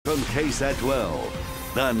From KSAT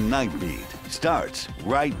 12, the Nightbeat starts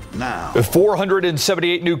right now.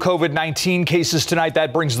 478 new COVID-19 cases tonight.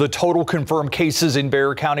 That brings the total confirmed cases in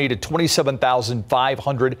Bexar County to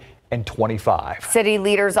 27,525. City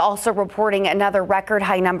leaders also reporting another record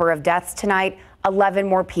high number of deaths tonight. 11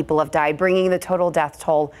 more people have died, bringing the total death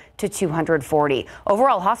toll to 240.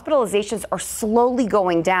 Overall, hospitalizations are slowly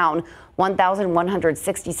going down.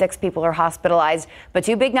 1,166 people are hospitalized, but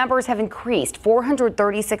two big numbers have increased.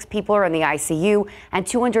 436 people are in the ICU and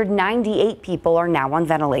 298 people are now on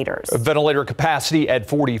ventilators. Ventilator capacity at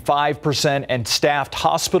 45% and staffed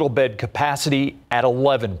hospital bed capacity at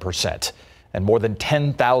 11%. And more than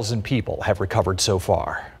 10,000 people have recovered so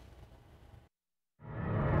far.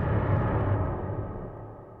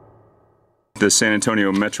 The San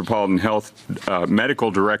Antonio Metropolitan Health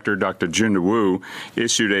Medical Director, Dr. Jun Wu,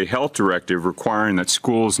 issued a health directive requiring that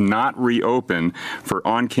schools not reopen for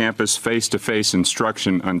on-campus face-to-face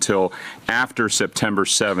instruction until after September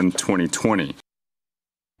 7, 2020.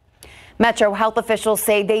 Metro health officials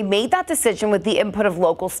say they made that decision with the input of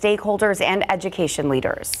local stakeholders and education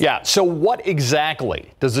leaders. Yeah, so what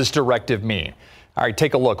exactly does this directive mean? All right,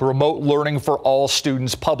 take a look. Remote learning for all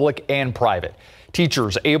students, public and private.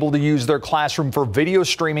 Teachers able to use their classroom for video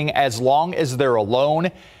streaming as long as they're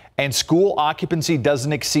alone, and school occupancy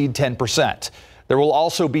doesn't exceed 10%. There will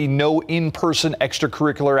also be no in-person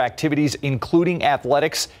extracurricular activities, including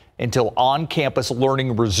athletics, until on-campus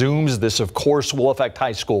learning resumes. This, of course, will affect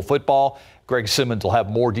high school football. Greg Simmons will have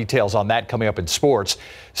more details on that coming up in sports.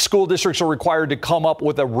 School districts are required to come up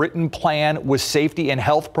with a written plan with safety and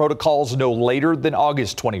health protocols no later than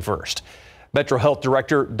August 21st. Metro Health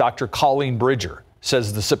Director Dr. Colleen Bridger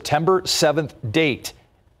says the September 7th date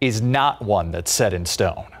is not one that's set in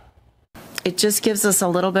stone. It just gives us a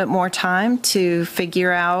little bit more time to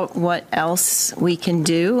figure out what else we can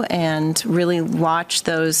do and really watch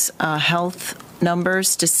those health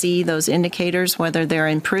numbers to see those indicators, whether they're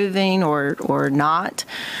improving or not,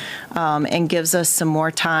 and gives us some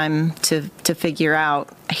more time to figure out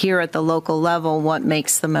here at the local level what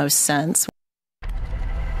makes the most sense.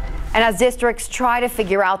 And as districts try to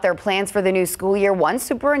figure out their plans for the new school year, one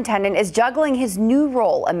superintendent is juggling his new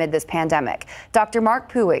role amid this pandemic. Dr. Mark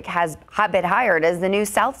Puig has been hired as the new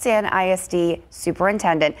South San ISD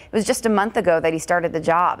superintendent. It was just a month ago that he started the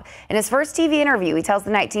job. In his first TV interview, he tells the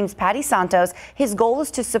Night Team's Patty Santos his goal is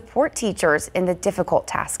to support teachers in the difficult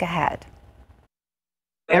task ahead.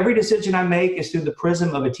 Every decision I make is through the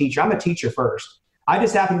prism of a teacher. I'm a teacher first. I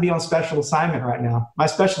just happen to be on special assignment right now. My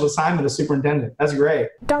special assignment is superintendent. That's great.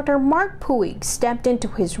 Dr. Mark Puig stepped into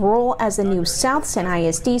his role as the new South San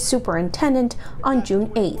ISD superintendent on June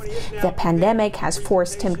 8th. The pandemic has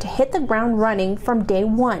forced him to hit the ground running from day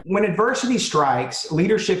one. When adversity strikes,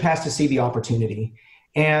 leadership has to see the opportunity.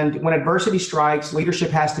 And when adversity strikes,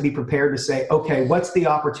 leadership has to be prepared to say, okay, what's the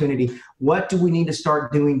opportunity? What do we need to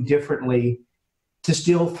start doing differently to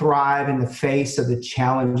still thrive in the face of the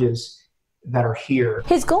challenges that are here?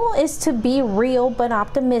 His goal is to be real but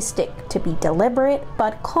optimistic, to be deliberate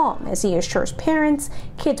but calm as he assures parents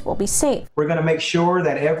kids will be safe. We're going to make sure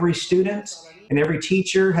that every student and every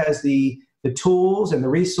teacher has the tools and the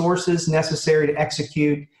resources necessary to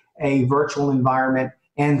execute a virtual environment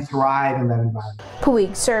and thrive in that environment.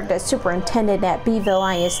 Puig served as superintendent at Beeville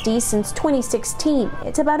ISD since 2016.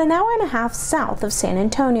 It's about an hour and a half south of San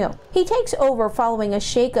Antonio. He takes over following a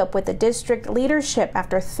shakeup with the district leadership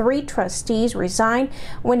after 3 trustees resigned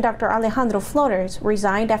when Dr. Alejandro Flores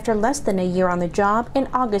resigned after less than a year on the job in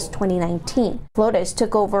August 2019. Flores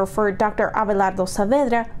took over for Dr. Abelardo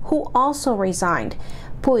Saavedra, who also resigned.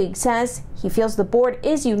 Puig says he feels the board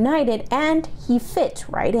is united and he fits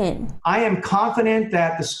right in. I am confident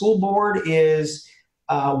that the school board is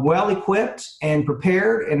well equipped and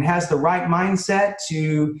prepared and has the right mindset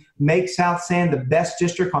to make South San the best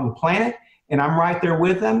district on the planet. And I'm right there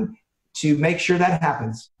with them to make sure that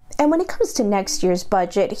happens. And when it comes to next year's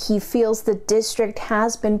budget, he feels the district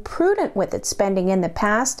has been prudent with its spending in the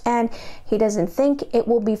past, and he doesn't think it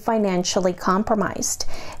will be financially compromised.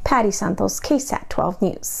 Patty Santos, KSAT 12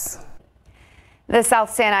 News. The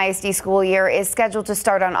South San ISD school year is scheduled to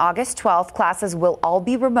start on August 12th. Classes will all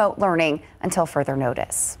be remote learning until further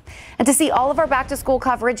notice. And to see all of our back-to-school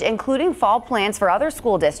coverage, including fall plans for other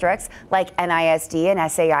school districts like NISD and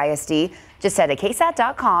SAISD, just head to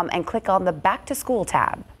KSAT.com and click on the Back to School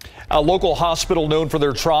tab. A local hospital known for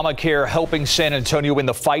their trauma care helping San Antonio in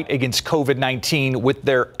the fight against COVID-19 with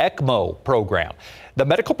their ECMO program. The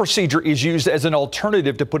medical procedure is used as an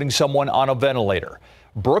alternative to putting someone on a ventilator.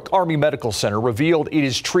 Brooke Army Medical Center revealed it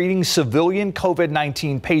is treating civilian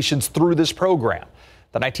COVID-19 patients through this program.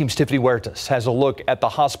 The Night Team's Tiffany Huertas has a look at the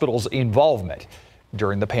hospital's involvement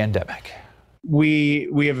during the pandemic. We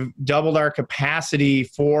have doubled our capacity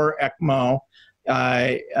for ECMO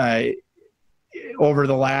over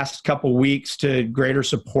the last couple weeks to greater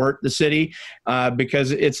support the city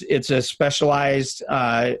because it's a specialized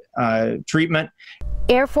treatment.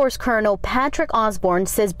 Air Force Colonel Patrick Osborne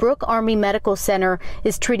says Brooke Army Medical Center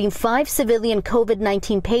is treating 5 civilian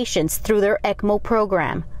COVID-19 patients through their ECMO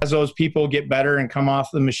program. As those people get better and come off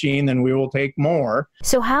the machine, then we will take more.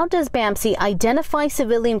 So how does BAMC identify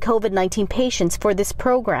civilian COVID-19 patients for this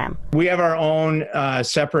program? We have our own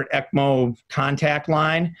separate ECMO contact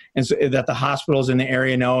line, and so that the hospitals in the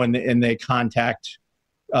area know, and they contact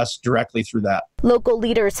us directly through that. Local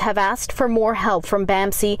leaders have asked for more help from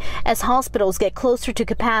BAMC as hospitals get closer to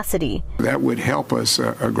capacity. That would help us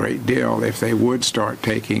a great deal if they would start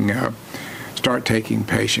taking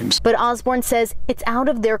patients. But Osborne says it's out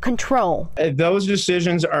of their control. Those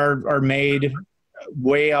decisions are made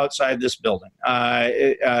way outside this building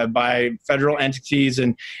by federal entities,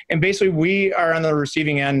 and basically we are on the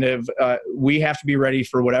receiving end of we have to be ready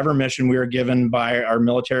for whatever mission we are given by our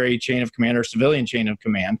military chain of command or civilian chain of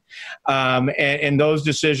command, and those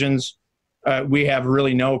decisions we have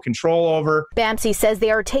really no control over. BAMC says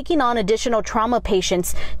they are taking on additional trauma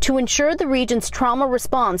patients to ensure the region's trauma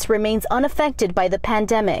response remains unaffected by the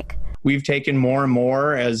pandemic. We've taken more and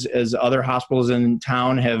more as other hospitals in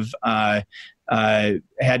town have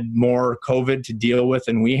had more COVID to deal with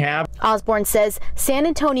than we have. Osborne says San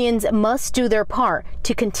Antonians must do their part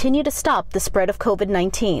to continue to stop the spread of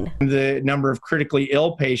COVID-19. The number of critically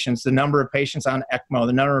ill patients, the number of patients on ECMO,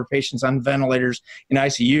 the number of patients on ventilators in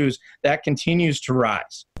ICUs, that continues to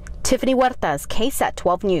rise. Tiffany Huertas, KSAT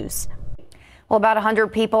 12 News. Well, about 100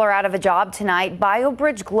 people are out of a job tonight.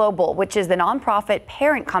 BioBridge Global, which is the nonprofit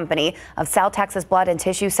parent company of South Texas Blood and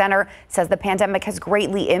Tissue Center, says the pandemic has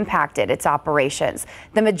greatly impacted its operations.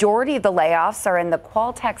 The majority of the layoffs are in the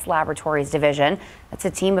Qualtex Laboratories division. That's a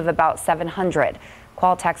team of about 700.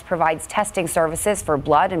 Qualtex provides testing services for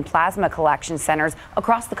blood and plasma collection centers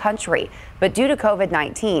across the country. But due to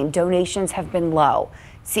COVID-19, donations have been low.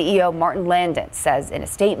 CEO Martin Landon says in a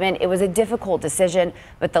statement it was a difficult decision,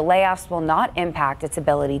 but the layoffs will not impact its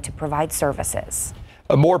ability to provide services.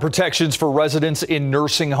 More protections for residents in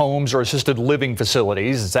nursing homes or assisted living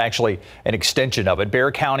facilities. It's actually an extension of it.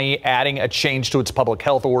 Bexar County adding a change to its public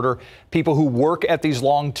health order. People who work at these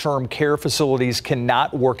long-term care facilities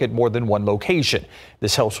cannot work at more than one location.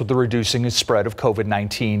 This helps with the reducing the spread of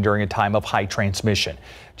COVID-19 during a time of high transmission.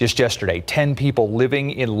 Just yesterday, 10 people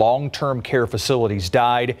living in long-term care facilities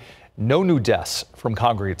died. No new deaths from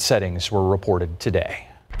congregate settings were reported today.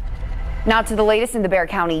 Now to the latest in the Bexar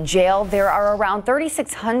County Jail. There are around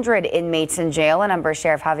 3,600 inmates in jail. A number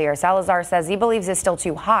Sheriff Javier Salazar says he believes is still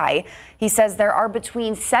too high. He says there are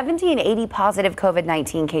between 70 and 80 positive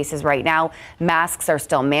COVID-19 cases right now. Masks are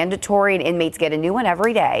still mandatory and inmates get a new one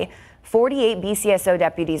every day. 48 BCSO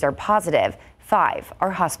deputies are positive. 5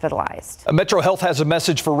 are hospitalized. Metro Health has a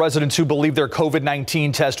message for residents who believe their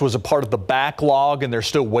COVID-19 test was a part of the backlog and they're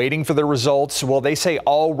still waiting for their results. Well, they say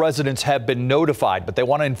all residents have been notified, but they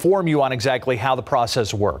want to inform you on exactly how the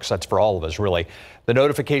process works. That's for all of us, really. The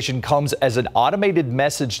notification comes as an automated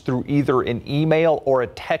message through either an email or a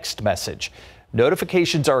text message.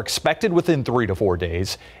 Notifications are expected within 3 to 4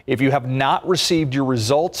 days. If you have not received your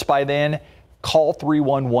results by then, call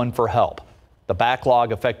 311 for help. The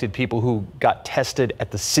backlog affected people who got tested at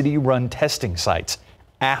the city-run testing sites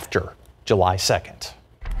after July 2nd.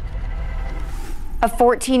 A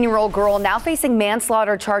 14-year-old girl now facing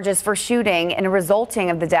manslaughter charges for shooting and resulting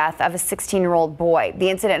of the death of a 16-year-old boy. The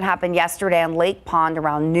incident happened yesterday on Lake Pond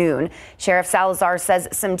around noon. Sheriff Salazar says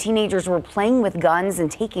some teenagers were playing with guns and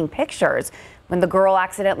taking pictures when the girl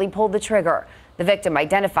accidentally pulled the trigger. The victim,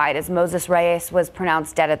 identified as Moses Reyes, was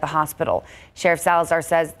pronounced dead at the hospital. Sheriff Salazar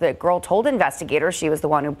says the girl told investigators she was the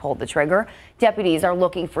one who pulled the trigger. Deputies are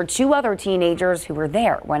looking for 2 other teenagers who were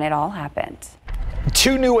there when it all happened.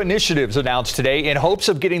 2 new initiatives announced today in hopes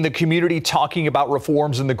of getting the community talking about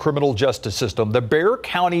reforms in the criminal justice system. The Bexar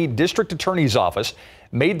County District Attorney's Office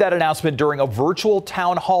made that announcement during a virtual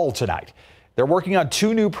town hall tonight. They're working on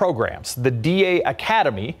 2 new programs, the DA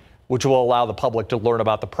Academy, which will allow the public to learn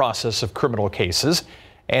about the process of criminal cases.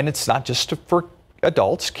 And it's not just for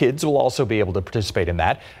adults. Kids will also be able to participate in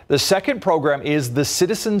that. The second program is the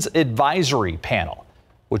Citizens Advisory Panel,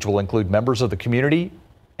 which will include members of the community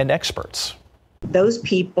and experts. Those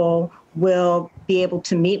people will be able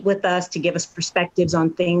to meet with us to give us perspectives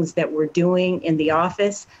on things that we're doing in the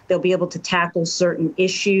office. They'll be able to tackle certain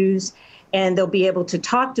issues, and they'll be able to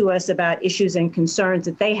talk to us about issues and concerns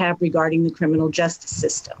that they have regarding the criminal justice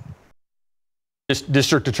system.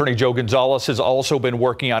 District Attorney Joe Gonzalez has also been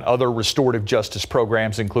working on other restorative justice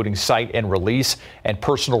programs, including cite and release and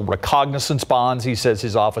personal recognizance bonds. He says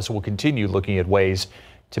his office will continue looking at ways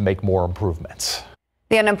to make more improvements.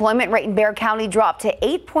 The unemployment rate in Bexar County dropped to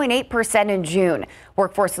 8.8% in June.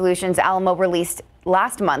 Workforce Solutions Alamo released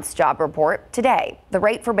last month's job report today. The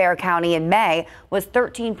rate for Bexar County in May was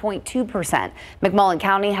 13.2%. McMullen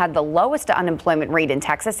County had the lowest unemployment rate in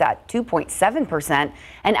Texas at 2.7%,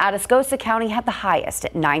 and Atascosa County had the highest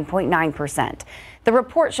at 9.9%. The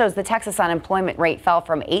report shows the Texas unemployment rate fell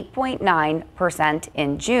from 8.9%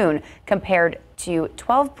 in June compared to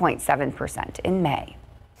 12.7% in May.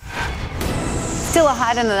 Still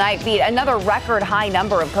ahead in the Nightbeat, another record high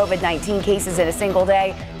number of COVID-19 cases in a single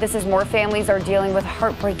day. This is more families are dealing with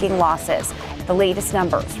heartbreaking losses. The latest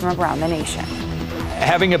numbers from around the nation.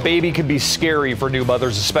 Having a baby can be scary for new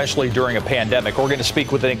mothers, especially during a pandemic. We're going to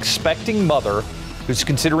speak with an expecting mother who's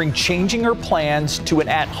considering changing her plans to an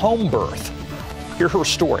at-home birth. Hear her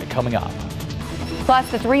story coming up.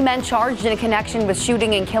 Plus, the 3 men charged in a connection with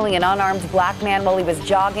shooting and killing an unarmed black man while he was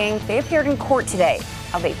jogging. They appeared in court today.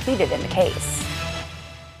 How they pleaded in the case.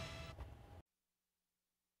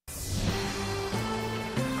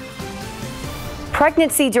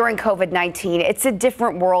 Pregnancy during COVID-19, it's a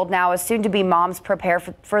different world now as soon-to-be moms prepare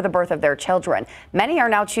for the birth of their children. Many are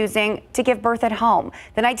now choosing to give birth at home.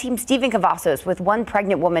 The Night Team's Stephen Cavazos with one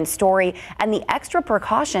pregnant woman's story and the extra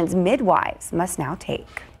precautions midwives must now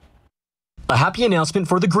take. A happy announcement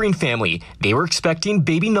for the Green family. They were expecting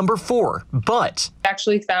baby number 4, but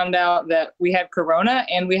actually found out that we had corona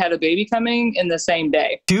and we had a baby coming in the same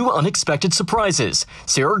day. 2 unexpected surprises.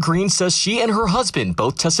 Sarah Green says she and her husband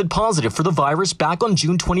both tested positive for the virus back on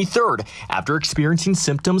June 23rd after experiencing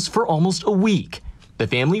symptoms for almost a week. The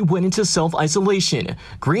family went into self-isolation.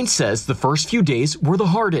 Green says the first few days were the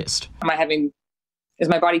hardest. Is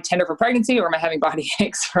my body tender for pregnancy, or am I having body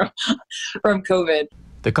aches from COVID?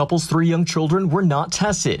 The couple's 3 young children were not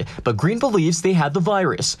tested, but Green believes they had the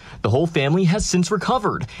virus. The whole family has since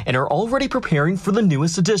recovered and are already preparing for the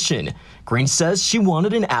newest edition. Green says she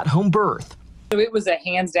wanted an at-home birth. So it was a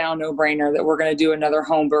hands-down no-brainer that we're going to do another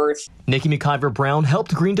home birth. Nikki McIver Brown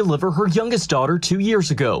helped Green deliver her youngest daughter 2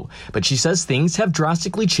 years ago, but she says things have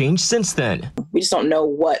drastically changed since then. We just don't know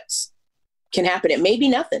what can happen. It may be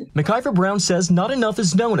nothing. McIver Brown says not enough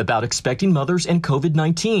is known about expecting mothers and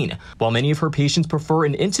COVID-19. While many of her patients prefer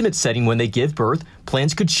an intimate setting when they give birth,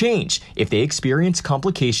 plans could change if they experience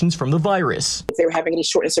complications from the virus. If they were having any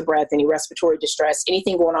shortness of breath, any respiratory distress,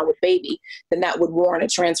 anything going on with baby, then that would warrant a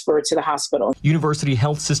transfer to the hospital. University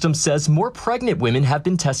Health System says more pregnant women have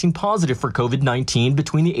been testing positive for COVID-19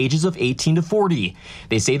 between the ages of 18 to 40.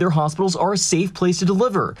 They say their hospitals are a safe place to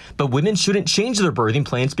deliver, but women shouldn't change their birthing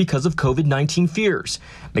plans because of COVID-19 fears.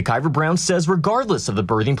 McIver Brown says regardless of the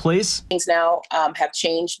birthing place, things now have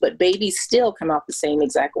changed, but babies still come out the same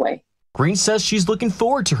exact way. Green says she's looking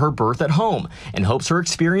forward to her birth at home and hopes her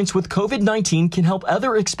experience with COVID-19 can help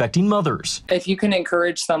other expecting mothers. If you can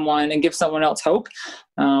encourage someone and give someone else hope,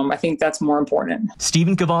 I think that's more important.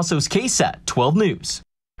 Stephen Cavazos, KSAT 12 News.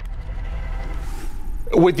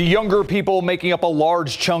 With the younger people making up a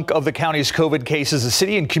large chunk of the county's COVID cases, the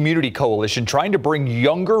City and Community Coalition trying to bring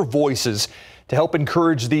younger voices to help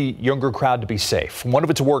encourage the younger crowd to be safe. One of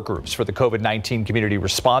its work groups for the COVID-19 Community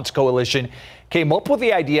Response Coalition came up with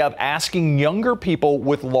the idea of asking younger people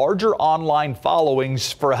with larger online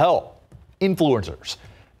followings for help. Influencers.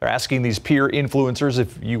 They're asking these peer influencers,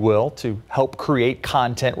 if you will, to help create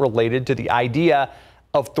content related to the idea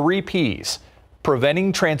of 3 Ps: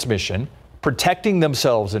 preventing transmission, protecting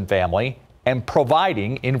themselves and family, and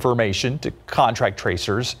providing information to contact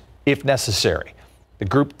tracers if necessary. The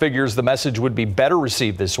group figures the message would be better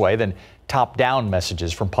received this way than top-down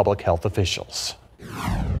messages from public health officials.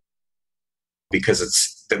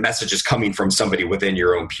 Because the message is coming from somebody within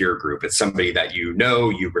your own peer group. It's somebody that you know,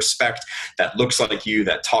 you respect, that looks like you,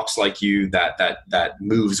 that talks like you, that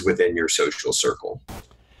moves within your social circle.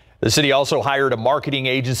 The city also hired a marketing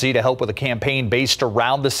agency to help with a campaign based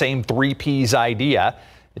around the same 3 Ps idea.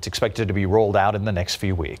 It's expected to be rolled out in the next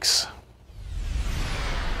few weeks.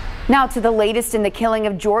 Now to the latest in the killing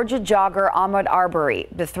of Georgia jogger Ahmaud Arbery.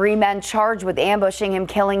 The 3 men charged with ambushing him,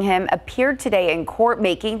 killing him, appeared today in court,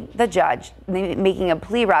 making a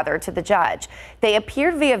plea to the judge. They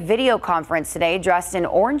appeared via video conference today, dressed in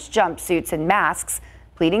orange jumpsuits and masks,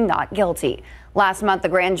 pleading not guilty. Last month, the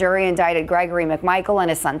grand jury indicted Gregory McMichael and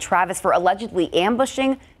his son Travis for allegedly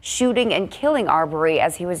ambushing, shooting, and killing Arbery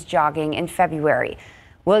as he was jogging in February.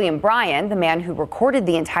 William Bryan, the man who recorded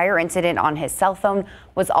the entire incident on his cell phone,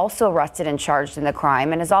 was also arrested and charged in the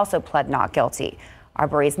crime and has also pled not guilty.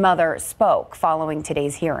 Arbery's mother spoke following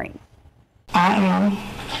today's hearing. I am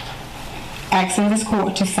asking this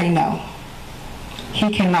court to say no.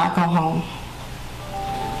 He cannot go home.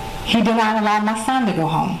 He did not allow my son to go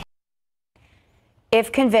home.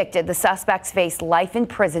 If convicted, the suspects face life in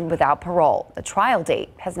prison without parole. The trial date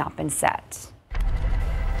has not been set.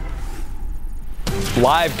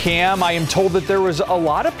 Live cam, I am told that there was a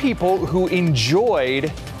lot of people who enjoyed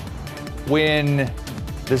when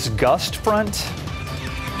this gust front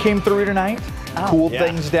came through tonight. Cooled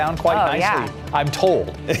things down quite nicely. Yeah. I'm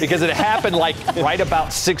told, because it happened like right about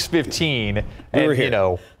 6:15, and we were here. You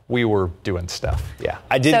know, we were doing stuff. Yeah,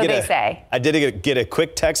 I did So get they say. I did get a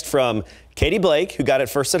quick text from Katie Blake, who got it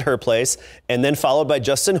first at her place, and then followed by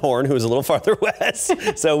Justin Horn, who was a little farther west.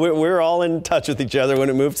 So we're all in touch with each other when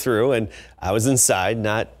it moved through, and I was inside,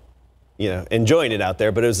 not enjoying it out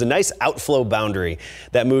there, but it was a nice outflow boundary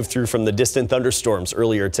that moved through from the distant thunderstorms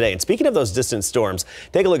earlier today. And speaking of those distant storms,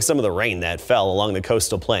 take a look at some of the rain that fell along the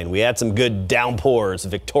coastal plain. We had some good downpours,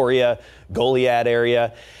 Victoria, Goliad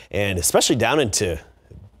area, and especially down into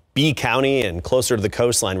B County and closer to the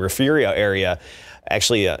coastline, Refugio area,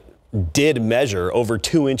 actually did measure over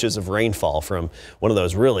 2 inches of rainfall from one of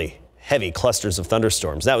those really heavy clusters of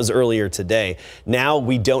thunderstorms. That was earlier today. Now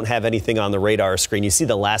we don't have anything on the radar screen. You see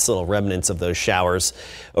the last little remnants of those showers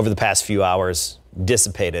over the past few hours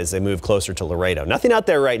dissipate as they move closer to Laredo. Nothing out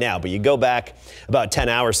there right now, but you go back about 10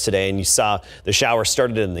 hours today and you saw the shower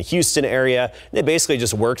started in the Houston area. They basically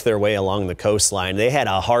just worked their way along the coastline. They had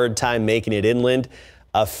a hard time making it inland.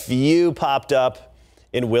 A few popped up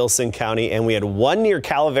in Wilson County, and we had one near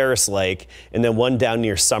Calaveras Lake and then one down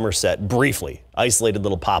near Somerset, briefly. Isolated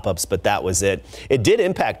little pop-ups, but that was it. It did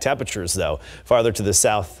impact temperatures, though, farther to the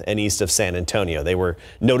south and east of San Antonio. They were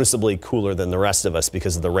noticeably cooler than the rest of us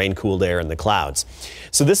because of the rain-cooled air and the clouds.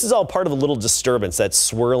 So this is all part of a little disturbance that's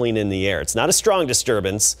swirling in the air. It's not a strong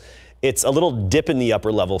disturbance. It's a little dip in the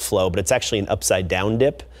upper level flow, but it's actually an upside-down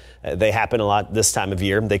dip. They happen a lot this time of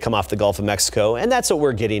year. They come off the Gulf of Mexico, and that's what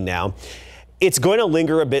we're getting now. It's going to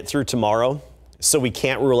linger a bit through tomorrow, so we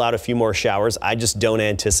can't rule out a few more showers. I just don't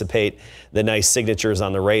anticipate the nice signatures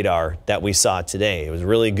on the radar that we saw today. It was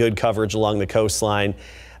really good coverage along the coastline.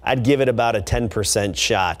 I'd give it about a 10%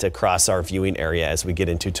 shot across our viewing area as we get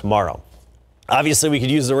into tomorrow. Obviously, we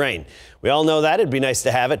could use the rain. We all know that. It'd be nice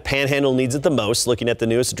to have it. Panhandle needs it the most, looking at the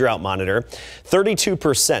newest drought monitor.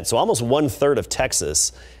 32%, so almost 1/3 of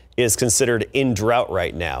Texas is considered in drought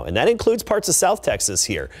right now. And that includes parts of South Texas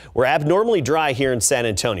here. We're abnormally dry here in San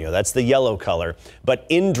Antonio. That's the yellow color. But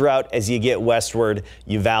in drought as you get westward,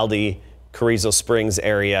 Uvalde, Carrizo Springs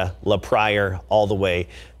area, La Pryor, all the way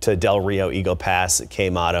to Del Rio, Eagle Pass,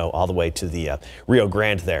 Quemado, all the way to the Rio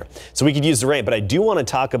Grande there. So we could use the rain, but I do want to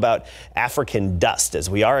talk about African dust as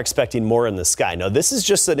we are expecting more in the sky. Now, this is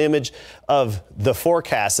just an image of the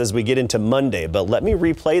forecast as we get into Monday, but let me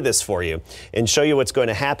replay this for you and show you what's going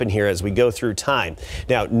to happen here as we go through time.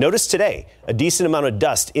 Now, notice today, a decent amount of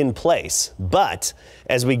dust in place, but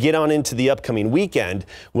as we get on into the upcoming weekend,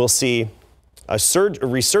 we'll see a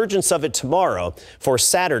resurgence of it tomorrow for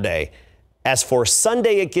Saturday. As for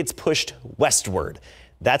Sunday, it gets pushed westward.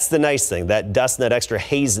 That's the nice thing. That dust and that extra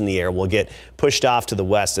haze in the air will get pushed off to the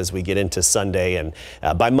west as we get into Sunday. And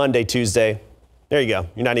by Monday, Tuesday, there you go.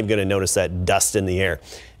 You're not even going to notice that dust in the air.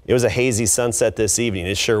 It was a hazy sunset this evening.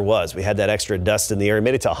 It sure was. We had that extra dust in the air. We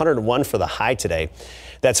made it to 101 for the high today.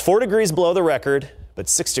 That's 4 degrees below the record, but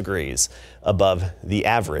 6 degrees above the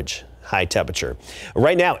average high temperature.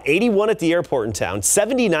 Right now, 81 at the airport in town,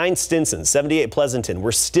 79 Stinson, 78 Pleasanton.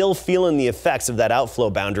 We're still feeling the effects of that outflow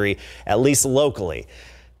boundary, at least locally.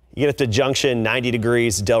 You get up to Junction, 90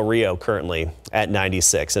 degrees, Del Rio currently at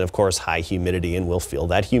 96. And of course, high humidity, and we'll feel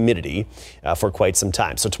that humidity for quite some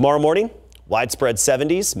time. So tomorrow morning, widespread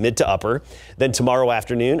 70s, mid to upper. Then tomorrow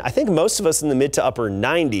afternoon, I think most of us in the mid to upper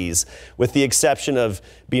 90s, with the exception of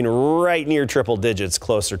being right near triple digits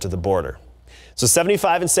closer to the border. So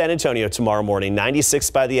 75 in San Antonio tomorrow morning, 96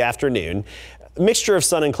 by the afternoon. A mixture of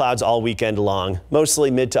sun and clouds all weekend long, mostly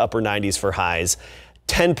mid to upper 90s for highs.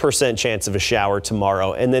 10% chance of a shower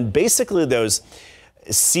tomorrow. And then basically those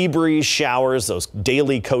sea breeze showers, those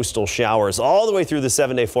daily coastal showers all the way through the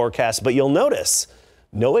 7-day forecast. But you'll notice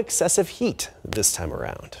no excessive heat this time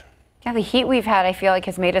around. Yeah, the heat we've had, I feel like,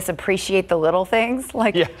 has made us appreciate the little things,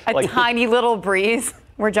 like a tiny little breeze.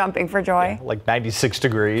 We're jumping for joy. Yeah, like 96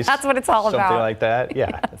 degrees. That's what it's all about. Something like that.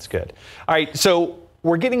 Yeah, that's good. All right, so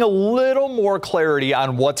We're getting a little more clarity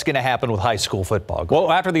on what's going to happen with high school football.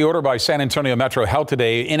 Well, after the order by San Antonio Metro Health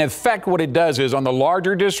today, in effect, what it does is on the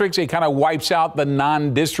larger districts, it kind of wipes out the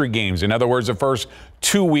non-district games. In other words, the first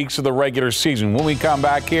 2 weeks of the regular season. When we come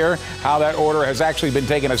back here, how that order has actually been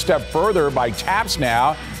taken a step further by TAPS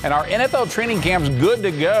now, and our NFL training camp's good to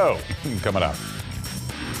go. Coming up.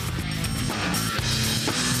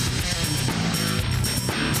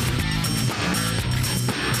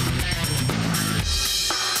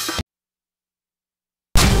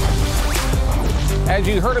 As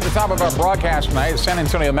you heard at the top of our broadcast tonight, San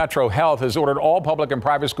Antonio Metro Health has ordered all public and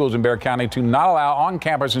private schools in Bexar County to not allow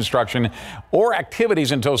on-campus instruction or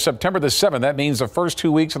activities until September the 7th. That means the first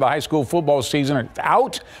 2 weeks of the high school football season are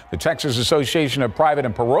out. The Texas Association of Private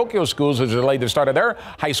and Parochial Schools has delayed the start of their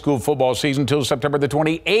high school football season until September the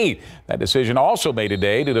 28th. That decision also made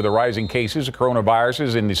today due to the rising cases of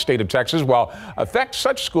coronaviruses in the state of Texas, while affects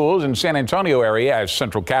such schools in San Antonio area as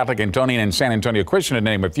Central Catholic, Antonian, and San Antonio Christian, to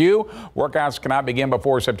name a few. Workouts cannot begin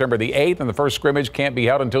before September the 8th, and the first scrimmage can't be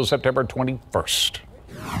held until September 21st.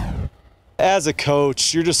 As a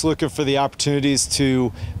coach, you're just looking for the opportunities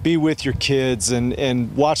to be with your kids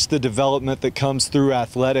and watch the development that comes through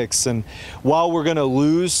athletics. And while we're going to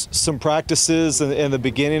lose some practices in the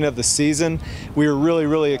beginning of the season, we are really,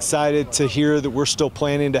 really excited to hear that we're still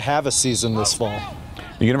planning to have a season this fall.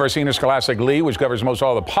 The University Interscholastic League, which covers most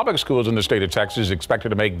all the public schools in the state of Texas, is expected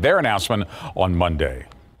to make their announcement on Monday.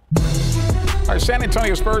 Our San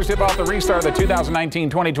Antonio Spurs tip off the restart of the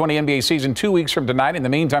 2019-2020 NBA season 2 weeks from tonight. In the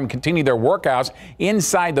meantime, continue their workouts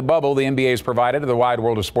inside the bubble the NBA has provided to the Wide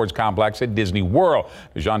World of Sports complex at Disney World.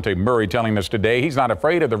 DeJounte Murray telling us today he's not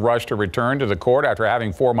afraid of the rush to return to the court after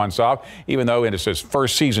having 4 months off, even though it is his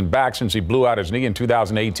first season back since he blew out his knee in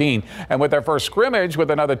 2018. And with their first scrimmage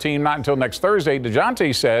with another team not until next Thursday,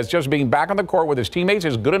 DeJounte says just being back on the court with his teammates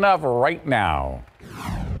is good enough right now.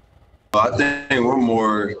 I think we're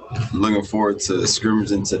more looking forward to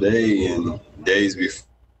scrimmaging today and days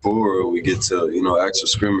before we get to, actual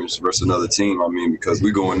scrimmage versus another team. I mean, because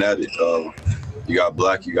we're going at it. You got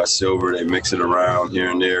black, you got silver, they mix it around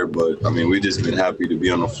here and there. But, I mean, we just been happy to be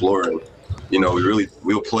on the floor. And,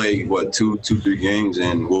 we'll play, 2-3 games,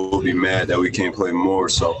 and we'll be mad that we can't play more.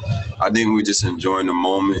 So I think we're just enjoying the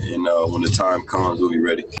moment, and when the time comes, we'll be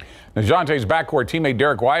ready. DeJounte's backcourt teammate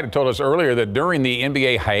Derek White had told us earlier that during the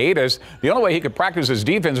NBA hiatus, the only way he could practice his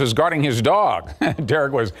defense was guarding his dog.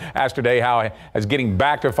 Derek was asked today how as getting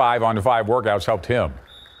back to 5-on-5 workouts helped him.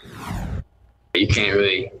 You can't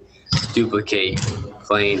really duplicate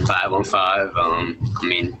playing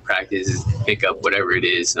 5-on-5. Practice, pick up whatever it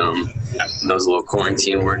is. Those little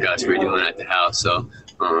quarantine workouts we're doing at the house. So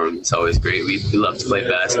it's always great. We love to play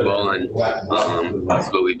basketball, and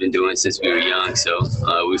that's what we've been doing since we were young. So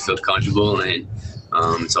we feel comfortable, and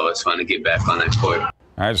it's always fun to get back on that court. All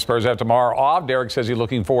right, Spurs have tomorrow off. Derek says he's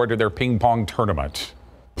looking forward to their ping pong tournament.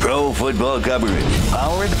 Pro football coverage,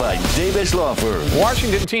 powered by Davis Law Firm.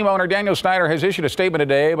 Washington team owner Daniel Snyder has issued a statement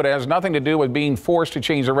today, but it has nothing to do with being forced to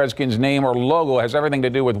change the Redskins' name or logo. It has everything to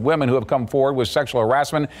do with women who have come forward with sexual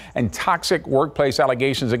harassment and toxic workplace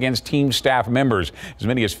allegations against team staff members. As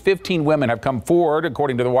many as 15 women have come forward,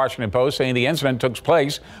 according to the Washington Post, saying the incident took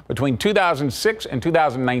place between 2006 and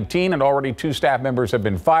 2019, and already 2 staff members have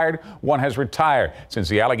been fired. 1 has retired. Since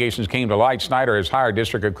the allegations came to light, Snyder has hired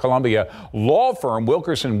District of Columbia law firm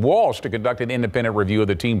Wilkerson Walsh to conduct an independent review of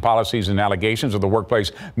the team policies and allegations of the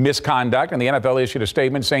workplace misconduct. And the NFL issued a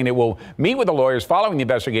statement saying it will meet with the lawyers following the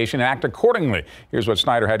investigation and act accordingly. Here's what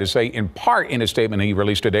Snyder had to say in part in a statement he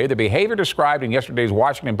released today. The behavior described in yesterday's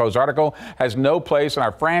Washington Post article has no place in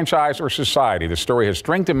our franchise or society. The story has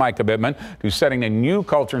strengthened my commitment to setting a new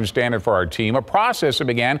culture and standard for our team, a process that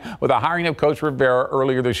began with the hiring of Coach Rivera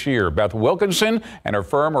earlier this year. Beth Wilkinson and her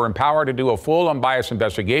firm are empowered to do a full unbiased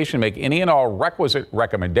investigation, make any and all requisite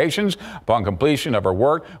recommendations. Upon completion of our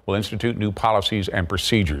work, we'll institute new policies and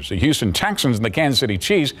procedures. The Houston Texans and the Kansas City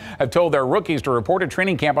Chiefs have told their rookies to report to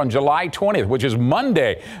training camp on July 20th, which is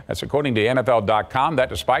Monday. That's according to NFL.com. That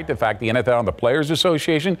despite the fact the NFL and the Players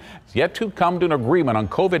Association has yet to come to an agreement on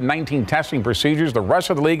COVID-19 testing procedures, the rest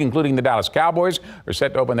of the league, including the Dallas Cowboys, are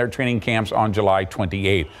set to open their training camps on July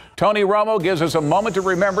 28th. Tony Romo gives us a moment to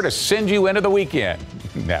remember to send you into the weekend.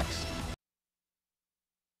 Next.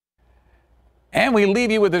 And we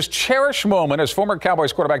leave you with this cherished moment as former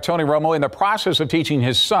Cowboys quarterback Tony Romo in the process of teaching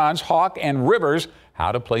his sons, Hawk and Rivers,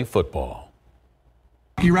 how to play football.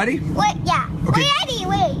 You ready? Wait, yeah. Okay.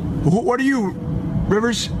 Wait. What are you,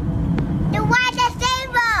 Rivers? The wide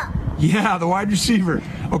receiver. Yeah, the wide receiver.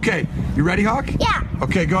 Okay, you ready, Hawk? Yeah.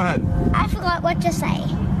 Okay, go ahead. I forgot what to say.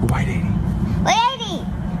 White 80. White 80.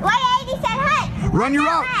 White 80 said hi. Run your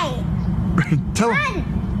route. Tell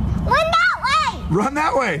Run! Run that way! Run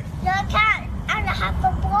that way. No, I can't. I don't have the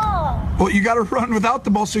ball. Well, you got to run without the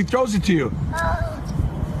ball so he throws it to you.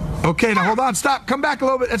 Okay, now hold on. Stop. Come back a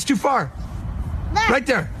little bit. That's too far. Look. Right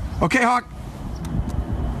there. Okay, Hawk.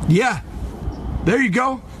 Yeah. There you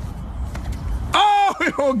go.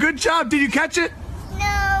 Oh, good job. Did you catch it?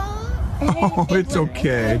 No. Oh, it's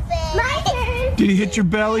okay. My turn. Did he hit your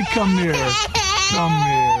belly? Come here. Come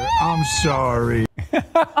here. I'm sorry.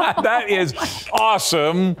 That is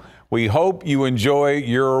awesome. We hope you enjoy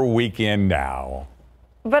your weekend now.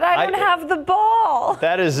 But I don't have the ball.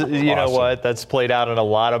 That is, you know what? That's played out in a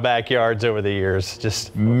lot of backyards over the years.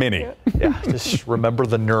 Just many. Yeah, just remember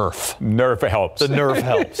the Nerf. Nerf helps. The Nerf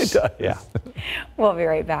helps. It does. Yeah. We'll be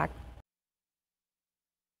right back.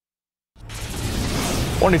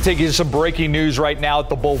 I want to take you to some breaking news right now at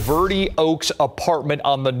the Bulverde Oaks apartment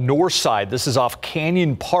on the north side. This is off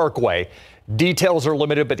Canyon Parkway. Details are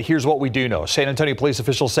limited, but here's what we do know. San Antonio police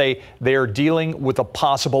officials say they are dealing with a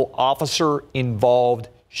possible officer-involved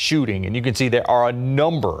shooting. And you can see there are a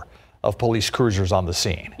number of police cruisers on the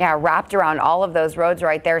scene. Yeah, wrapped around all of those roads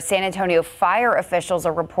right there. San Antonio fire officials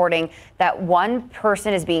are reporting that one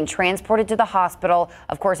person is being transported to the hospital.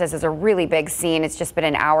 Of course, this is a really big scene. It's just been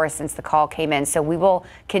an hour since the call came in, so we will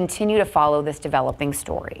continue to follow this developing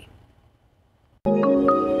story.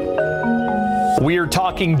 We are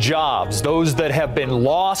talking jobs, those that have been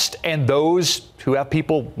lost and those who have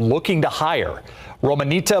people looking to hire.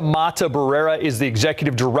 Romanita Mata Barrera is the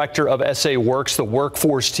executive director of SA Works, the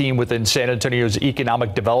workforce team within San Antonio's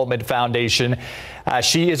Economic Development Foundation.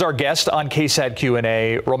 She is our guest on KSAT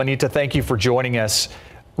Q&A. Romanita, thank you for joining us.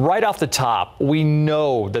 Right off the top, we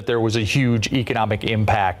know that there was a huge economic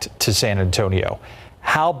impact to San Antonio.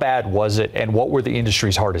 How bad was it, and what were the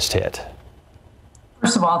industries hardest hit?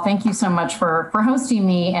 First of all, thank you so much for hosting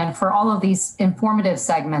me and for all of these informative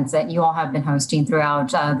segments that you all have been hosting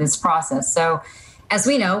throughout this process. So, as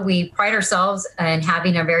we know, we pride ourselves in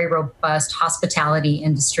having a very robust hospitality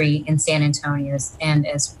industry in San Antonio. And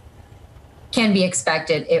as can be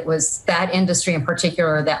expected, it was that industry in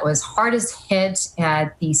particular that was hardest hit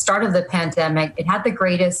at the start of the pandemic. It had the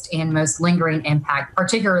greatest and most lingering impact,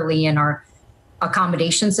 particularly in our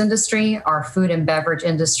accommodations industry, our food and beverage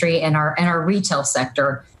industry, and our retail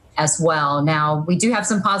sector as well. Now, we do have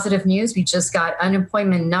some positive news. We just got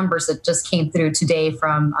unemployment numbers that just came through today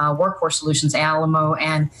from Workforce Solutions Alamo,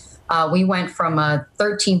 and we went from a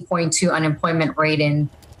 13.2 unemployment rate in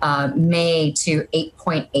May to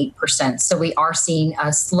 8.8%. So we are seeing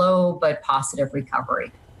a slow but positive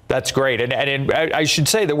recovery. That's great. And I should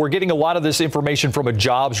say that we're getting a lot of this information from a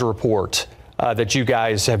jobs report that you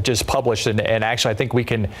guys have just published, and actually I think we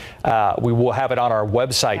will have it on our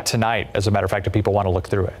website tonight, as a matter of fact, if people want to look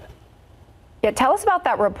through it. Yeah, tell us about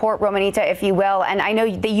that report, Romanita, if you will. And I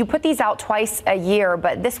know that you put these out twice a year,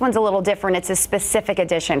 but this one's a little different. It's a specific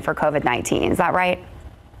edition for COVID-19. Is that right?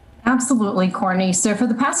 Absolutely, Courtney. So for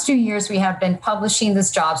the past 2 years, we have been publishing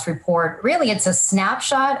this jobs report. Really, it's a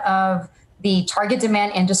snapshot of the target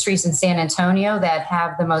demand industries in San Antonio that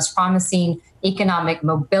have the most promising economic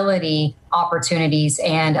mobility opportunities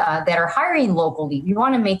and that are hiring locally. We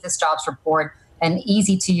want to make this jobs report an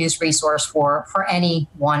easy to use resource for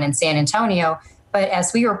anyone in San Antonio. But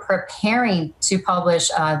as we were preparing to publish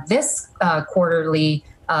this quarterly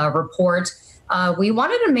report, we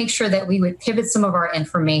wanted to make sure that we would pivot some of our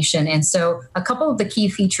information. And so a couple of the key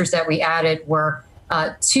features that we added were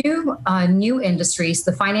two new industries,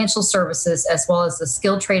 the financial services, as well as the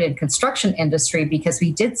skilled trade and construction industry, because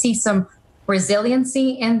we did see some resiliency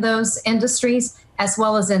in those industries, as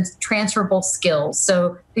well as in transferable skills.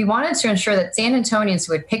 So we wanted to ensure that San Antonians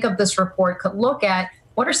who would pick up this report could look at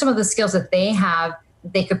what are some of the skills that they have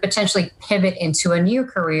that they could potentially pivot into a new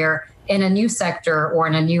career in a new sector or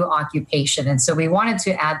in a new occupation. And so we wanted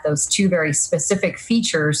to add those two very specific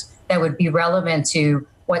features that would be relevant to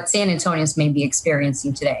what San Antonians may be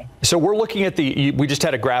experiencing today. So we're looking at we just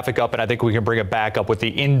had a graphic up, and I think we can bring it back up with the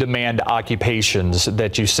in-demand occupations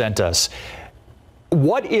that you sent us.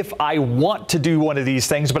 What if I want to do one of these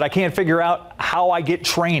things, but I can't figure out how I get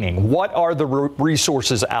training? What are the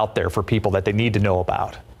resources out there for people that they need to know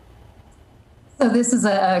about? So this is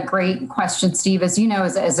a great question, Steve. As you know,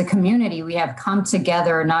 as a community, we have come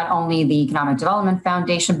together, not only the Economic Development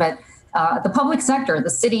Foundation, but the public sector, the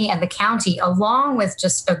city and the county, along with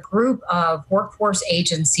just a group of workforce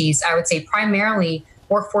agencies, I would say primarily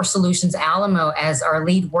Workforce Solutions Alamo as our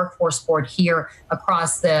lead workforce board here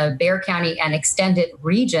across the Bexar County and extended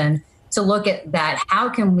region, to look at that. How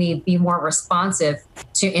can we be more responsive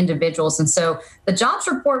to individuals? And so the jobs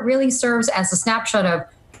report really serves as a snapshot of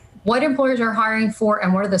what employers are hiring for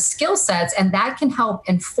and what are the skill sets. And that can help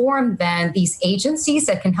inform then these agencies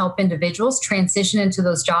that can help individuals transition into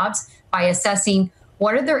those jobs by assessing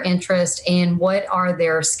what are their interests and what are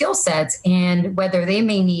their skill sets and whether they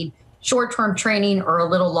may need short-term training or a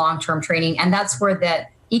little long-term training. And that's where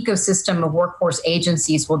that ecosystem of workforce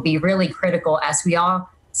agencies will be really critical as we all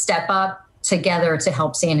step up together to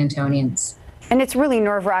help San Antonians. And it's really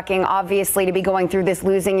nerve-wracking, obviously, to be going through this,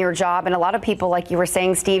 losing your job. And a lot of people, like you were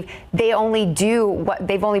saying, Steve, they've only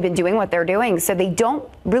been doing what they're doing. So they don't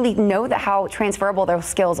really know how transferable those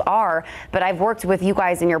skills are. But I've worked with you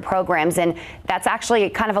guys in your programs, and that's actually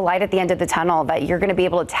kind of a light at the end of the tunnel, that you're going to be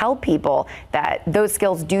able to tell people that those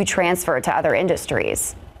skills do transfer to other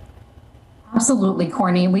industries. Absolutely,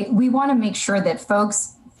 Courtney. We want to make sure that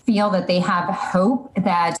folks feel that they have hope,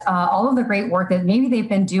 that all of the great work that maybe they've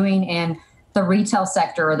been doing in the retail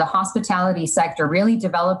sector or the hospitality sector, really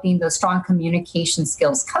developing those strong communication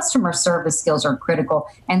skills, customer service skills are critical,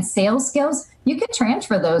 and sales skills, you can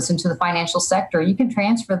transfer those into the financial sector. You can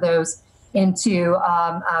transfer those into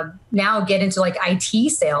now get into like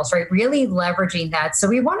IT sales, right? Really leveraging that. So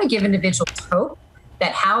we want to give individuals hope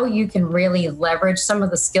that how you can really leverage some of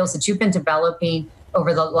the skills that you've been developing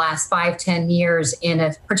over the last 5-10 years in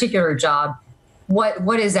a particular job.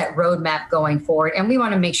 What is that roadmap going forward? And we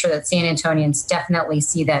want to make sure that San Antonians definitely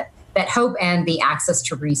see that hope and the access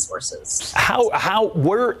to resources.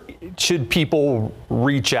 Where should people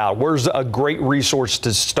reach out? Where's a great resource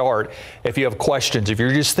to start if you have questions, if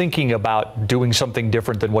you're just thinking about doing something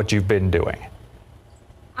different than what you've been doing?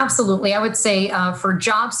 Absolutely. I would say for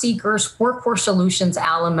job seekers, Workforce Solutions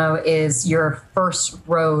Alamo is your first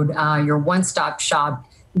road, your one-stop shop.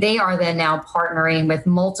 They are then now partnering with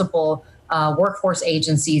multiple workforce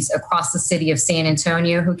agencies across the city of San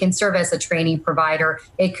Antonio who can serve as a training provider.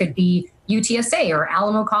 It could be UTSA or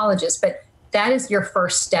Alamo colleges, but that is your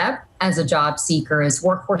first step as a job seeker is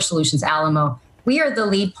Workforce Solutions Alamo. We are the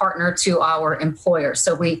lead partner to our employers.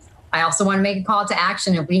 So I also want to make a call to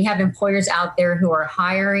action. If we have employers out there who are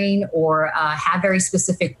hiring or have very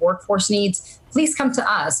specific workforce needs, please come to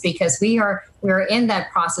us because we are in that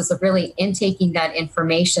process of really intaking that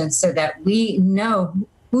information so that we know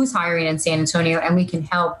who's hiring in San Antonio, and we can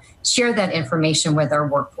help share that information with our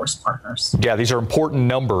workforce partners. Yeah, these are important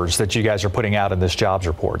numbers that you guys are putting out in this jobs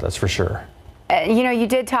report, that's for sure. You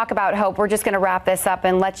did talk about hope. We're just going to wrap this up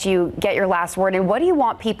and let you get your last word. And what do you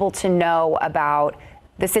want people to know about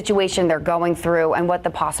the situation they're going through and what the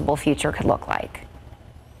possible future could look like?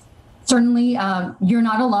 Certainly, you're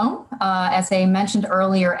not alone. As I mentioned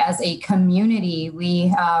earlier, as a community,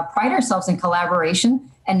 we pride ourselves in collaboration,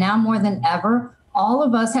 and now more than ever, all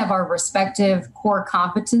of us have our respective core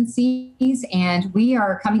competencies, and we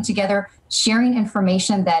are coming together, sharing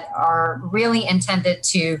information that are really intended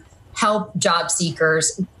to help job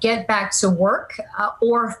seekers get back to work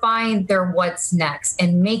or find their what's next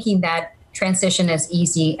and making that transition as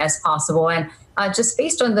easy as possible. And just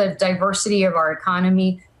based on the diversity of our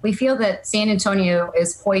economy, we feel that San Antonio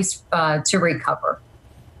is poised to recover.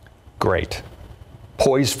 Great.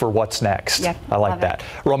 Poised for what's next. Yep, I like that.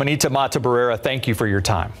 Romanita Mata-Barrera, thank you for your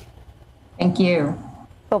time. Thank you.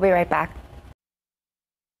 We'll be right back.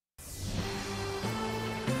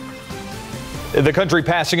 The country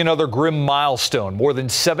passing another grim milestone, more than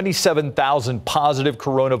 77,000 positive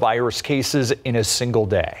coronavirus cases in a single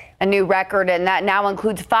day. A new record, and that now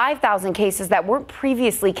includes 5,000 cases that weren't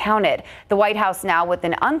previously counted. The White House now with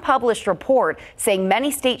an unpublished report saying many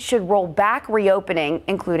states should roll back reopening,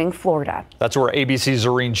 including Florida. That's where ABC's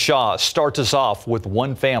Zareen Shah starts us off with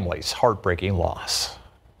one family's heartbreaking loss.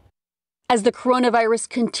 As the coronavirus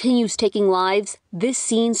continues taking lives, this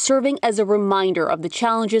scene serving as a reminder of the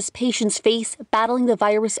challenges patients face battling the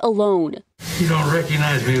virus alone. You don't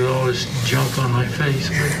recognize me with all this junk on my face,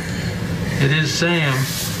 but it is Sam.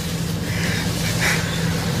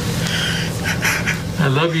 I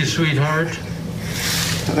love you, sweetheart.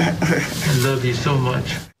 I love you so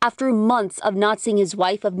much. After months of not seeing his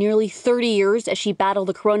wife of nearly 30 years as she battled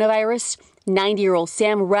the coronavirus, 90-year-old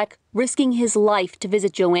Sam Reck risking his life to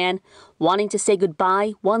visit Joanne, wanting to say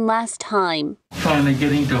goodbye one last time. Finally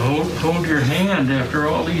getting to hold your hand after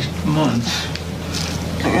all these months.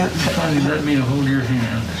 Finally let me hold your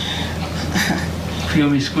hand. Feel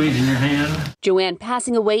me squeezing your hand? Joanne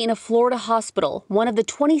passing away in a Florida hospital, one of the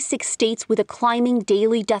 26 states with a climbing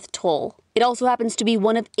daily death toll. It also happens to be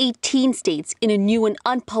one of 18 states in a new and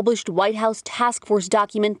unpublished White House task force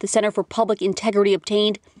document the Center for Public Integrity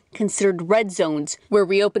obtained, considered red zones, where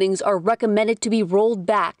reopenings are recommended to be rolled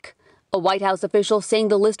back. A White House official saying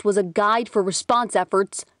the list was a guide for response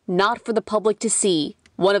efforts, not for the public to see.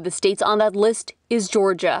 One of the states on that list is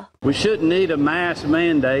Georgia. We shouldn't need a mask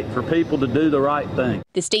mandate for people to do the right thing.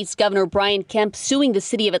 The state's Governor Brian Kemp suing the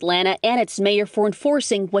city of Atlanta and its mayor for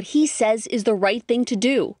enforcing what he says is the right thing to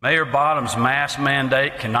do. Mayor Bottom's mask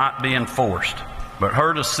mandate cannot be enforced, but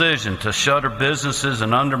her decision to shutter businesses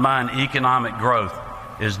and undermine economic growth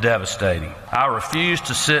is devastating. I refuse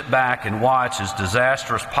to sit back and watch as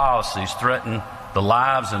disastrous policies threaten the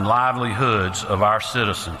lives and livelihoods of our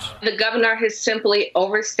citizens. The governor has simply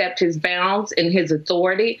overstepped his bounds in his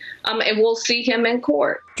authority, and we'll see him in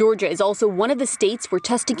court. Georgia is also one of the states where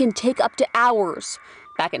testing can take up to hours.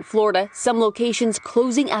 Back in Florida, some locations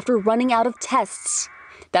closing after running out of tests.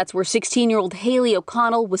 That's where 16-year-old Haley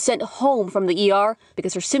O'Connell was sent home from the ER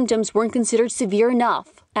because her symptoms weren't considered severe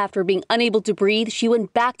enough. After being unable to breathe, she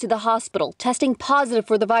went back to the hospital, testing positive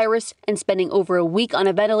for the virus and spending over a week on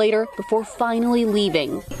a ventilator before finally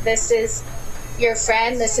leaving. This is your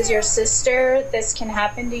friend, this is your sister, this can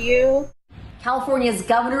happen to you. California's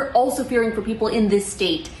governor also fearing for people in this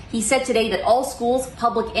state. He said today that all schools,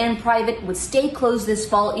 public and private, would stay closed this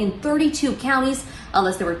fall in 32 counties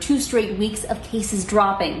unless there were 2 straight weeks of cases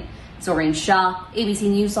dropping. Zorain Shah, ABC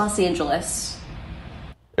News, Los Angeles.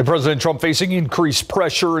 And President Trump facing increased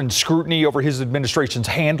pressure and scrutiny over his administration's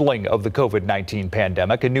handling of the COVID-19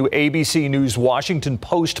 pandemic. A new ABC News Washington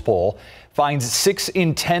Post poll finds 6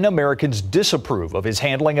 in 10 Americans disapprove of his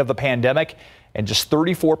handling of the pandemic, and just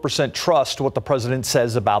 34% trust what the president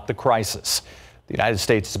says about the crisis. The United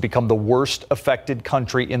States has become the worst affected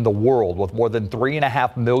country in the world, with more than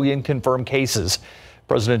 3.5 million confirmed cases.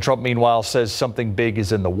 President Trump, meanwhile, says something big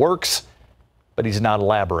is in the works, but he's not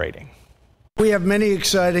elaborating. We have many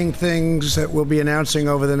exciting things that we'll be announcing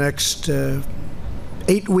over the next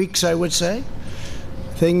 8 weeks, I would say.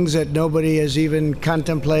 Things that nobody has even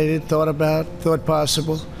contemplated, thought about, thought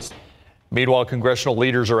possible. Meanwhile, congressional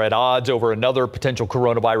leaders are at odds over another potential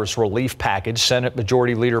coronavirus relief package. Senate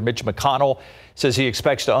Majority Leader Mitch McConnell says he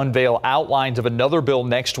expects to unveil outlines of another bill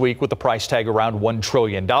next week with the price tag around $1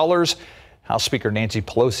 trillion. House Speaker Nancy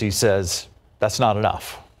Pelosi says that's not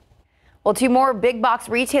enough. Well, 2 more big box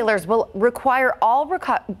retailers will require all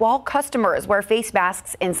customers wear face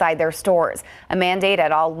masks inside their stores. A mandate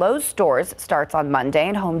at all Lowe's stores starts on Monday,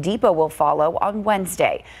 and Home Depot will follow on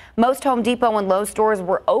Wednesday. Most Home Depot and Lowe's stores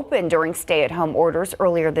were open during stay-at-home orders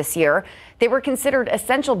earlier this year. They were considered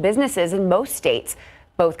essential businesses in most states.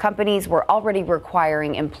 Both companies were already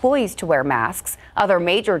requiring employees to wear masks. Other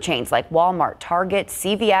major chains like Walmart, Target,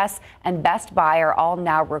 CVS, and Best Buy are all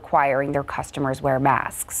now requiring their customers wear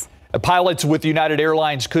masks. Pilots with United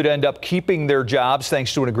Airlines could end up keeping their jobs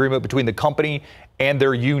thanks to an agreement between the company and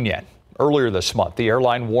their union. Earlier this month, the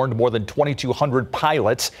airline warned more than 2,200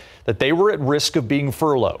 pilots that they were at risk of being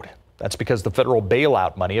furloughed. That's because the federal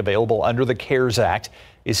bailout money available under the CARES Act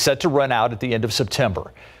is set to run out at the end of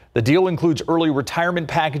September. The deal includes early retirement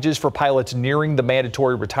packages for pilots nearing the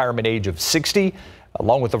mandatory retirement age of 60,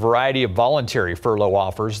 along with a variety of voluntary furlough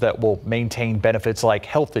offers that will maintain benefits like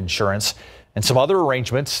health insurance and some other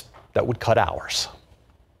arrangements that would cut hours.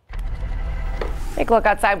 Take a look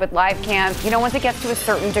outside with live cams. You know, once it gets to a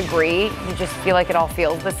certain degree, you just feel like it all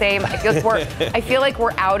feels the same. I feel like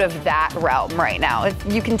we're out of that realm right now.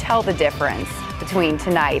 You can tell the difference between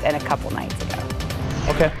tonight and a couple nights ago.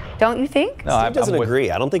 Okay. Don't you think? No, Steve doesn't agree.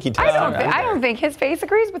 I don't think he does. I don't think his face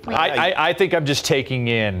agrees with me. I think I'm just taking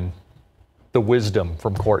in the wisdom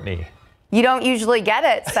from Courtney. You don't usually get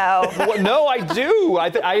it, so. Well, no, I do.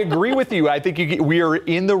 I agree with you. I think we are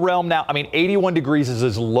in the realm now. I mean, 81 degrees is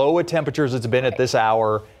as low a temperature as it's been at this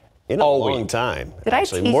hour in a long time. Did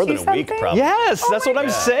actually, I teach more than you a week, something? probably. Yes, that's what I'm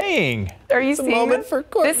saying. Are you seeing moment this? for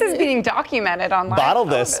Courtney. This is being documented online.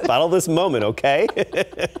 Bottle this moment, okay?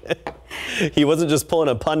 He wasn't just pulling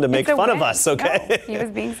a pun to make fun of us, okay? No, he was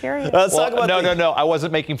being serious. Let's talk about no. I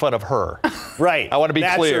wasn't making fun of her. Right. I want to be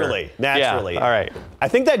clear. Naturally. Yeah, all right. I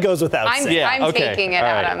think that goes without saying. I'm taking it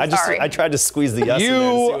out. I'm sorry. I tried to squeeze the yes in there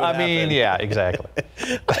to see what happened. Yeah, exactly.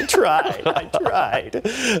 I tried.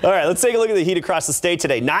 All right, let's take a look at the heat across the state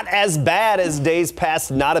today. Not as bad as days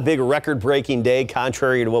past. Not a big record-breaking day,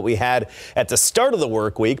 contrary to what we had at the start of the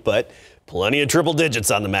work week, but plenty of triple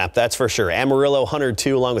digits on the map, that's for sure. Amarillo,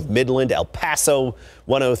 102, along with Midland, El Paso,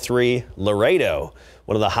 103, Laredo,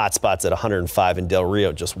 one of the hot spots at 105, and Del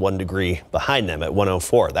Rio just 1 degree behind them at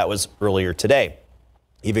 104. That was earlier today.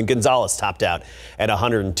 Even Gonzales topped out at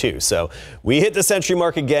 102. So we hit the century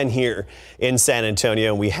mark again here in San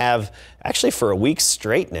Antonio. We have actually for a week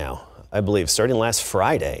straight now, I believe, starting last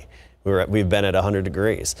Friday. We've been at 100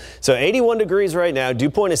 degrees. So 81 degrees right now. Dew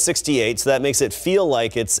point is 68, so that makes it feel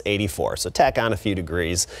like it's 84. So tack on a few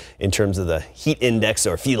degrees in terms of the heat index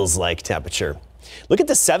or feels like temperature Look at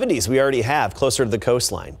the 70s we already have closer to the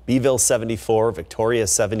coastline. Beeville 74, Victoria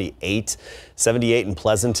 78, 78 in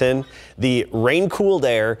Pleasanton. The rain-cooled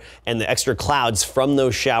air and the extra clouds from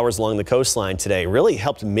those showers along the coastline today really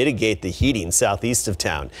helped mitigate the heating southeast of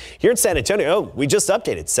town. Here in San Antonio, we just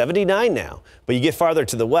updated 79 now. But you get farther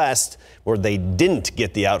to the west where they didn't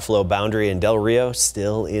get the outflow boundary in Del Rio,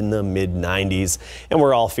 still in the mid-90s. And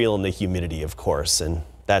we're all feeling the humidity, of course. And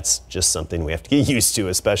that's just something we have to get used to,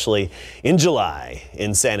 especially in July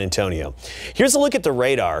in San Antonio. Here's a look at the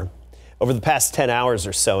radar over the past 10 hours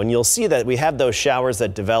or so, and you'll see that we have those showers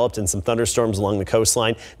that developed and some thunderstorms along the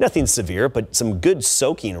coastline. Nothing severe, but some good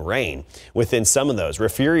soaking rain within some of those.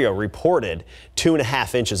 Refugio reported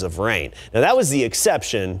 2.5 inches of rain. Now that was the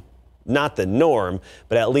exception, not the norm,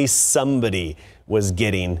 but at least somebody was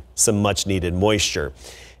getting some much needed moisture.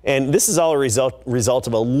 And this is all a result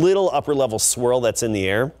of a little upper level swirl that's in the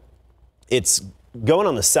air. It's going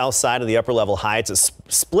on the south side of the upper level high. It's a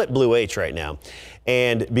split blue H right now.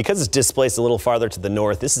 And because it's displaced a little farther to the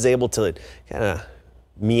north, this is able to kind of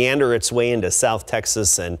meander its way into South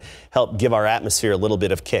Texas and help give our atmosphere a little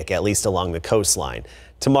bit of kick, at least along the coastline.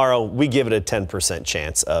 Tomorrow, we give it a 10%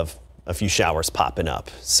 chance of a few showers popping up.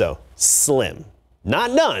 So slim, not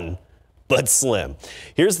none, but slim.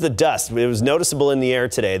 Here's the dust. It was noticeable in the air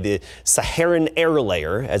today. The Saharan air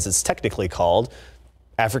layer, as it's technically called,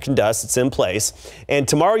 African dust, it's in place. And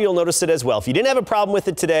tomorrow you'll notice it as well. If you didn't have a problem with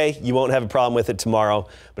it today, you won't have a problem with it tomorrow.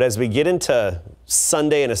 But as we get into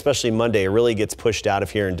Sunday and especially Monday, it really gets pushed out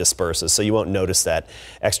of here and disperses. So you won't notice that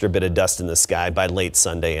extra bit of dust in the sky by late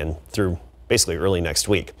Sunday and through basically early next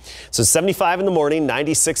week. So 75 in the morning,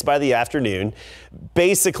 96 by the afternoon,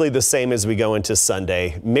 basically the same as we go into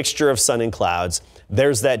Sunday. Mixture of sun and clouds.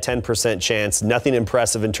 There's that 10% chance. Nothing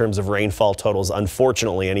impressive in terms of rainfall totals,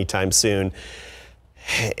 unfortunately, anytime soon,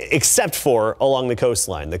 except for along the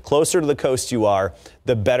coastline. The closer to the coast you are,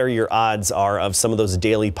 the better your odds are of some of those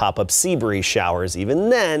daily pop-up sea breeze showers. Even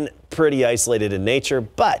then, pretty isolated in nature.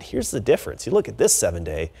 But here's the difference. You look at this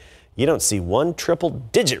 7-day, you don't see one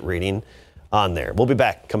triple-digit reading on there. We'll be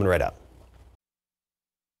back coming right up.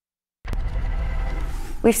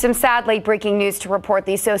 We've some sad late breaking news to report.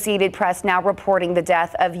 The Associated Press now reporting the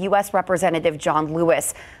death of U.S. Representative John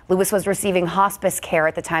Lewis. Lewis was receiving hospice care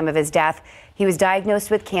at the time of his death. He was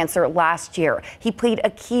diagnosed with cancer last year. He played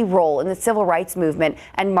a key role in the civil rights movement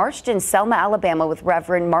and marched in Selma, Alabama with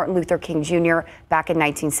Reverend Martin Luther King Jr. back in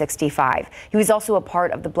 1965. He was also a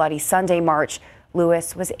part of the Bloody Sunday March.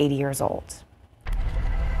 Lewis was 80 years old.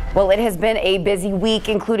 Well, it has been a busy week,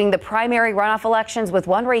 including the primary runoff elections, with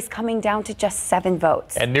one race coming down to just 7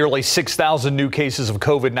 votes. And nearly 6,000 new cases of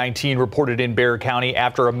COVID-19 reported in Bexar County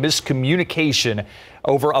after a miscommunication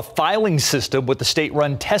over a filing system with the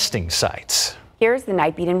state-run testing sites. Here's the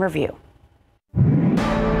Nightbeat in review.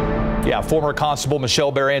 Yeah, former Constable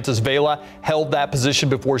Michelle Barrantes Vela held that position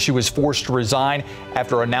before she was forced to resign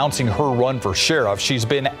after announcing her run for sheriff. She's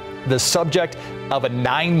been the subject of a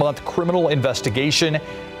 9-month criminal investigation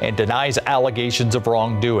and denies allegations of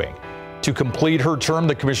wrongdoing. To complete her term,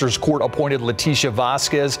 the Commissioner's Court appointed Leticia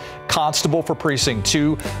Vasquez constable for Precinct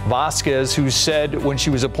 2. Vasquez, who said when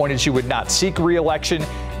she was appointed she would not seek re-election,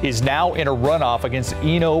 is now in a runoff against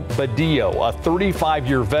Eno Badillo, a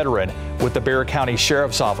 35-year veteran with the Bexar County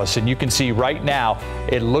Sheriff's Office. And you can see right now,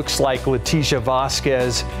 it looks like Leticia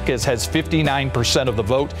Vasquez has 59% of the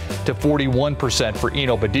vote to 41% for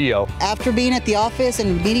Eno Badillo. After being at the office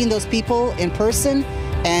and meeting those people in person,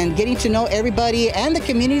 and getting to know everybody and the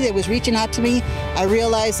community that was reaching out to me, I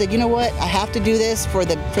realized that, you know what, I have to do this for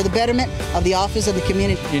the betterment of the office of the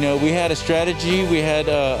community. You know, we had a strategy, we had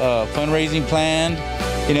a fundraising plan.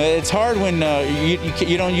 You know, it's hard when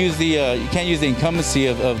you don't use the you can't use the incumbency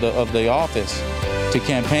of the office to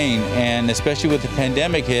campaign, and especially with the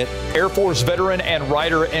pandemic hit. Air Force veteran and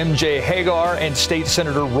writer M.J. Hagar and State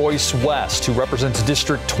Senator Royce West, who represents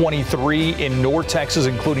District 23 in North Texas,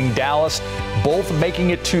 including Dallas, both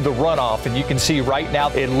making it to the runoff. And you can see right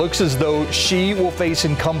now, it looks as though she will face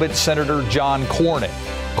incumbent Senator John Cornyn.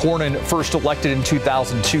 Cornyn first elected in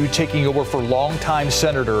 2002, taking over for longtime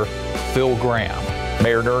Senator Phil Gramm.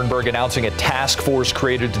 Mayor Nirenberg announcing a task force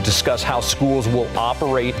created to discuss how schools will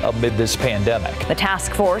operate amid this pandemic. The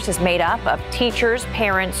task force is made up of teachers,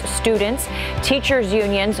 parents, students, teachers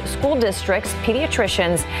unions, school districts,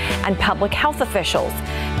 pediatricians, and public health officials.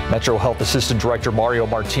 Metro Health Assistant Director Mario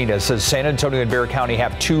Martinez says San Antonio and Bexar County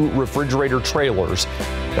have 2 refrigerator trailers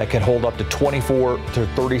that can hold up to 24 to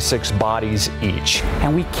 36 bodies each.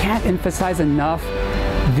 And we can't emphasize enough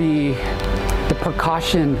the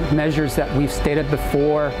precaution measures that we've stated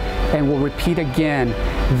before and will repeat again,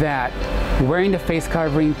 that wearing the face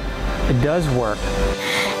covering It does work.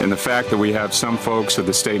 And the fact that we have some folks at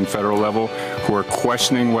the state and federal level who are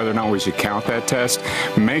questioning whether or not we should count that test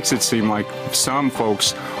makes it seem like some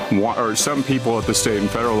folks or some people at the state and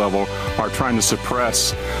federal level are trying to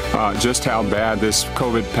suppress just how bad this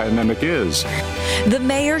COVID pandemic is. The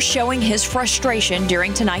mayor showing his frustration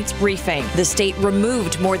during tonight's briefing. The state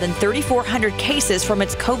removed more than 3,400 cases from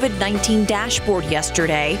its COVID-19 dashboard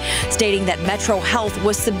yesterday, stating that Metro Health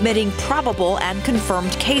was submitting probable and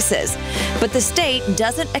confirmed cases. But the state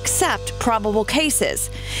doesn't accept probable cases.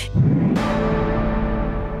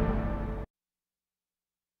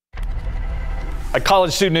 A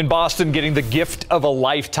college student in Boston getting the gift of a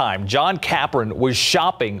lifetime. John Capron was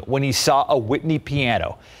shopping when he saw a Whitney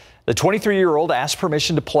piano. The 23-year-old asked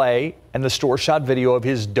permission to play, and the store shot video of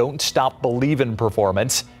his Don't Stop Believin'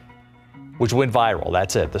 performance, which went viral.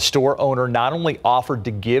 That's it. The store owner not only offered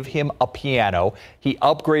to give him a piano, he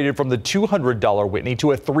upgraded from the $200 Whitney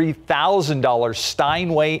to a $3,000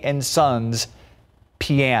 Steinway & Sons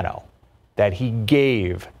piano that he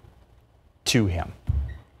gave to him.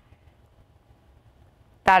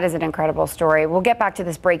 That is an incredible story. We'll get back to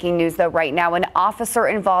this breaking news, though, right now. An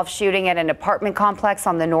officer-involved shooting at an apartment complex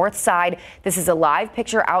on the north side. This is a live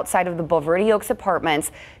picture outside of the Bulverde Oaks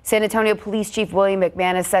apartments. San Antonio Police Chief William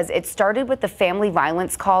McManus says it started with the family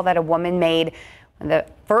violence call that a woman made. When the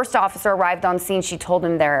first officer arrived on scene, she told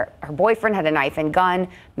him her boyfriend had a knife and gun.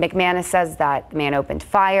 McManus says that the man opened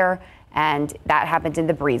fire, and that happened in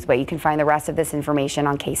the breezeway. You can find the rest of this information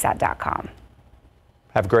on KSAT.com.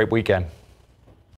 Have a great weekend.